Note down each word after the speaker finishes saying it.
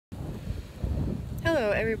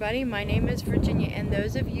Hello everybody, my name is Virginia, and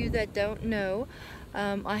those of you that don't know,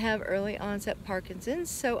 I have early onset Parkinson's,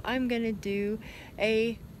 so I'm going to do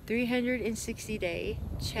a 360-day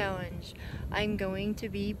challenge. I'm going to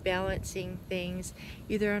be balancing things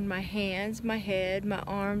either on my hands, my head, my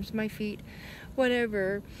arms, my feet,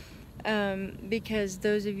 whatever, because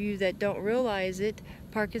those of you that don't realize it,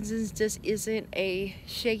 Parkinson's just isn't a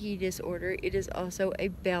shaky disorder. It is also a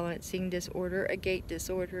balancing disorder, a gait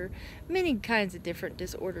disorder, many kinds of different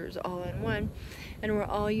disorders all in one, and we're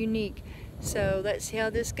all unique. So let's see how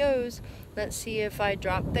this goes. Let's see if I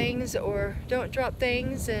drop things or don't drop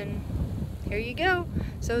things, and here you go.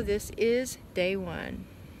 So this is day one.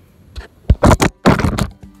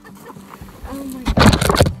 Oh my God.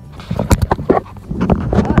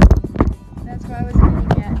 That's what I was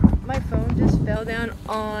getting at. My phone just fell down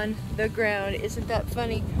on the ground. Isn't that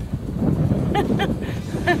funny?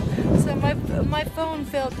 So my phone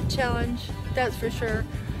failed the challenge, that's for sure.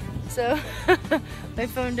 So my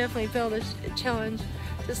phone definitely failed the challenge,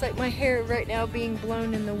 just like my hair right now being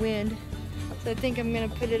blown in the wind. So I think I'm gonna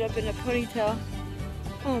put it up in a ponytail.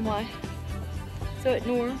 Oh my. So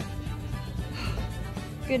ignore.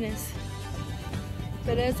 Goodness.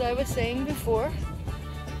 But as I was saying before,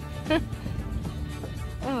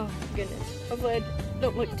 oh goodness. Hopefully I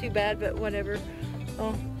don't look too bad, but whatever.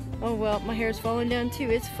 Oh well, my hair's falling down too.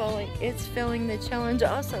 It's failing the challenge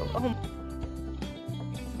also. Oh.